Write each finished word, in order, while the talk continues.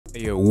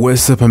Yo,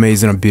 what's up,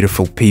 amazing and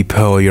beautiful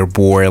people? Your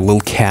boy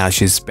Lil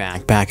Cash is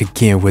back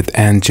again with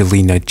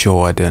Angelina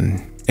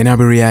Jordan. And I'll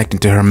be reacting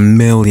to her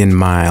Million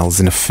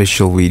Miles in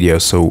official video,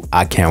 so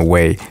I can't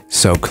wait.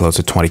 So close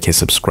to 20k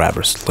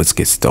subscribers. Let's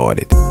get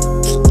started.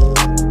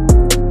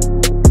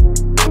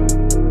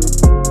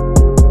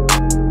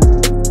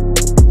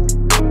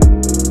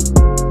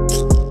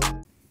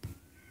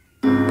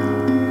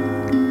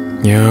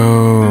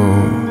 Yo.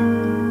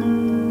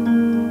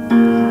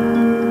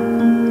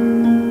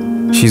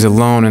 She's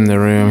alone in the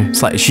room.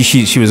 It's like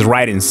she was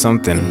writing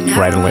something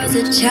right away. As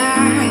a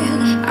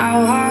child,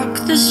 I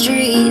walk the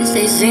streets.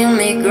 They see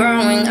me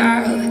growing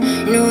up.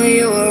 Knew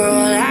you were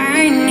all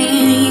I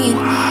need.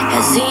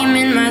 I see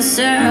me in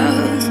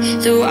myself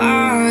through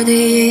all the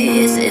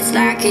years. It's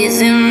like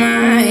it's in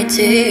my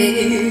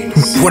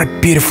tears. What a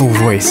beautiful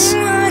voice.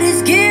 What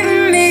is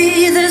giving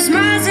me the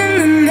smiles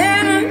and the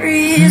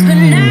memories, but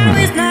now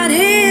it's not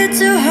here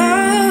to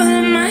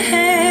hold my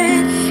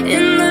hand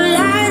in the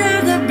light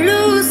of the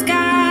blue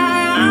sky.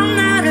 I'm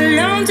not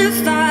alone to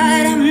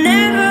fight. I've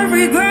never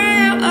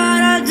regret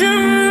what I do.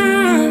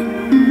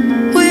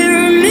 We're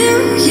a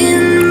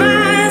million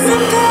miles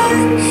apart.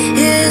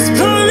 It's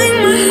pulling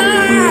my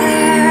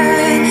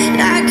heart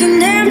like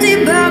an empty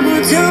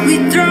bubble to be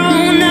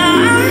thrown. Now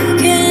I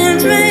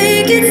can't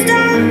make it stop.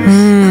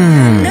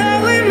 I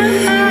know in my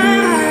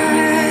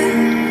heart,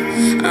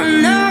 I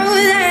know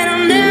that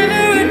I'm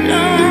never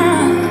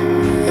alone.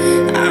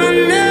 I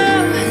know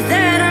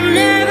that I'm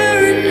never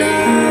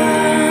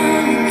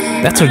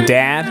alone. That's her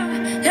dad?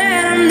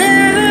 That I'm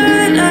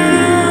never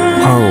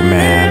alone. Oh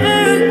man.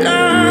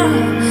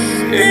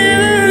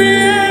 Never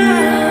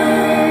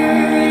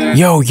alone.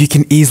 Yo, you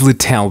can easily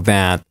tell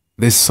that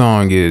this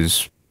song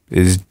is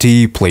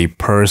deeply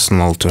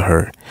personal to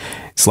her.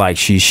 It's like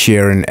she's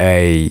sharing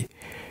a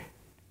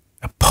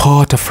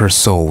part of her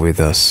soul with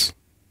us.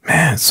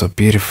 Man, it's so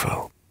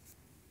beautiful.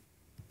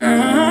 You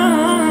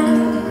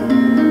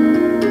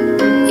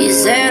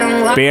said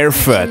I'm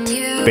Barefoot.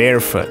 you.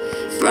 Barefoot.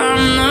 From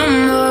the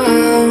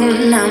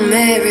moon, I'm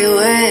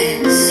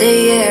everywhere.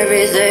 See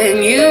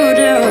everything you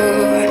do.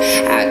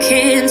 I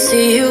can't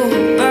see you,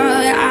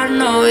 but I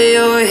know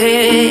you're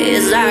here.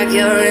 It's like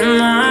you're in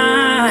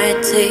my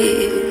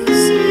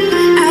tears.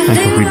 I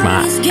can read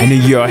my. I know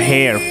your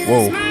hair.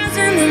 Whoa.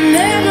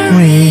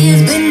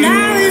 Memories, but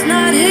now it's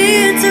not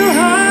here to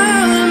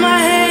hold my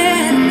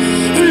hand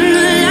in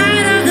the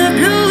light of the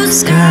blue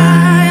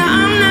sky.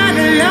 I'm not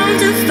alone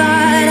to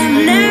fight. I've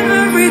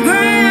never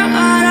regret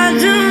what I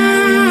do.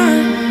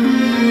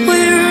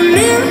 We're a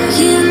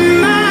million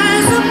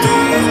miles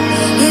apart.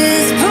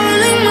 It's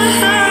pulling my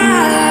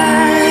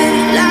heart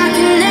like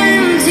an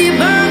empty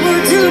bubble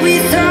to be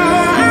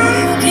thrown.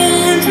 I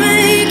can't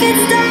make it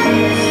stop,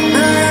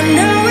 but I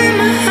know in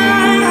my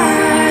heart,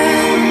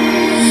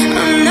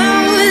 I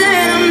know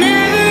that I'm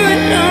never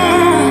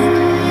alone.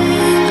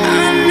 I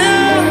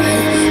know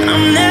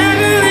I'm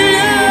never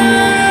alone.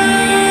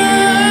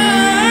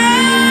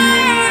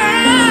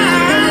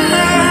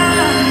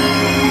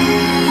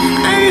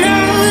 I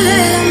know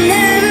that I'm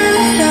never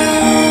alone.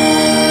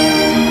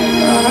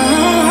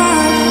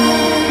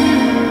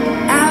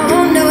 I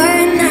wonder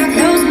when I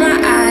close my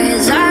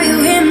eyes, are you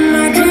in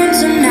my dreams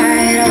tonight?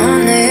 I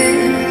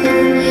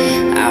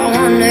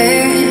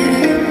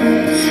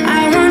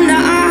wonder,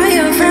 are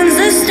your friends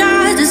the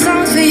stars, the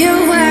songs for you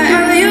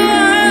wherever you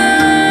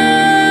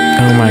are?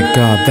 Oh my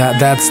god,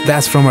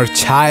 that's from her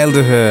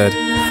childhood.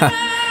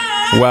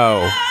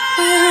 Whoa.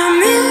 We're a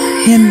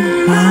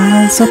million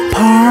Miles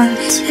apart.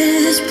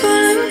 is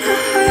pulling my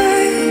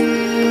heart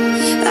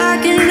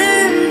like an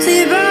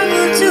empty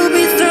bubble to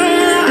be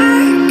thrown. I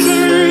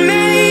can't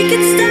make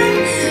it stop,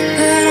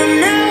 but I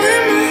know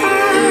in my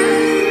heart,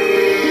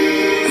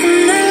 I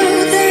know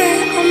that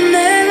I'm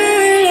never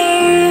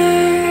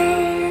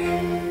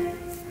alone.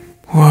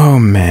 Whoa,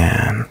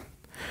 man.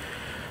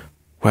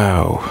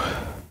 Wow.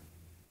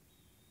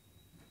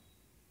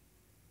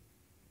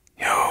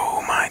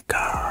 Oh my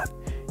god.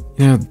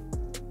 You know,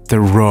 the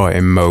raw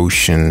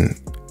emotion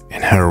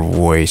in her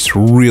voice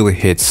really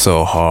hits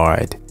so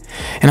hard.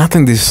 And I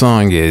think this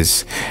song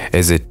is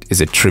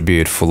a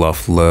tribute full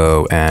of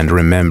love and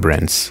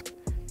remembrance.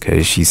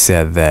 Cause she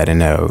said that, you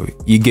know,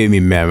 you gave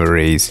me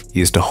memories, you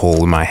used to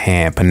hold my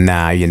hand, but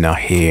now you're not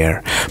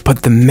here.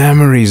 But the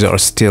memories are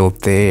still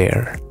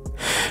there.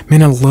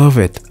 Man, I love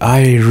it.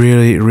 I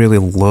really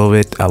love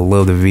it. I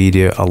love the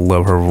video. I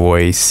love her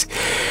voice.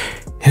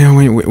 You know,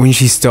 when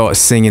she starts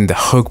singing the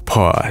hook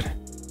part,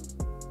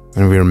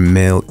 when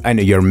I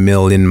know you're a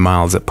million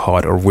miles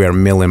apart, or we're a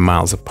million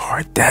miles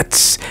apart.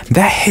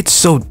 That hits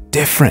so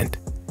different.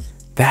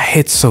 That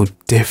hits so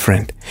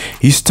different.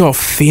 You start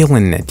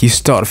feeling it. You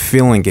start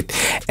feeling it,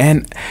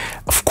 and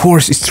of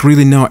course, it's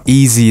really not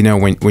easy. You know,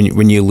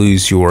 when you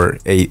lose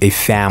a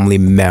family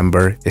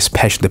member,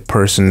 especially the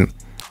person,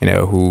 you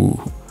know,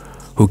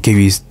 who gave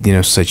you, you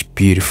know, such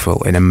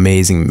beautiful and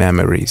amazing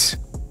memories.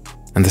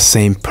 And the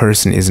same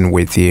person isn't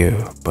with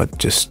you, but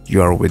just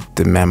you're with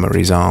the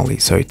memories only.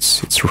 So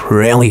it's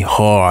really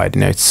hard,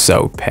 you know, it's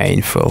so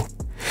painful.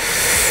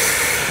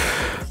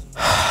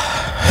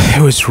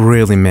 It was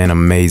really, man,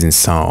 amazing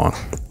song.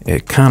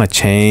 It kind of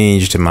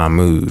changed my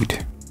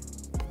mood.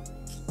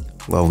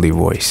 Lovely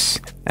voice.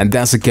 And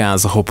that's it,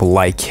 guys. I hope you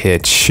like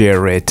it,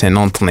 share it, and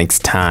until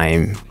next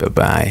time, bye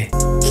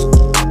bye.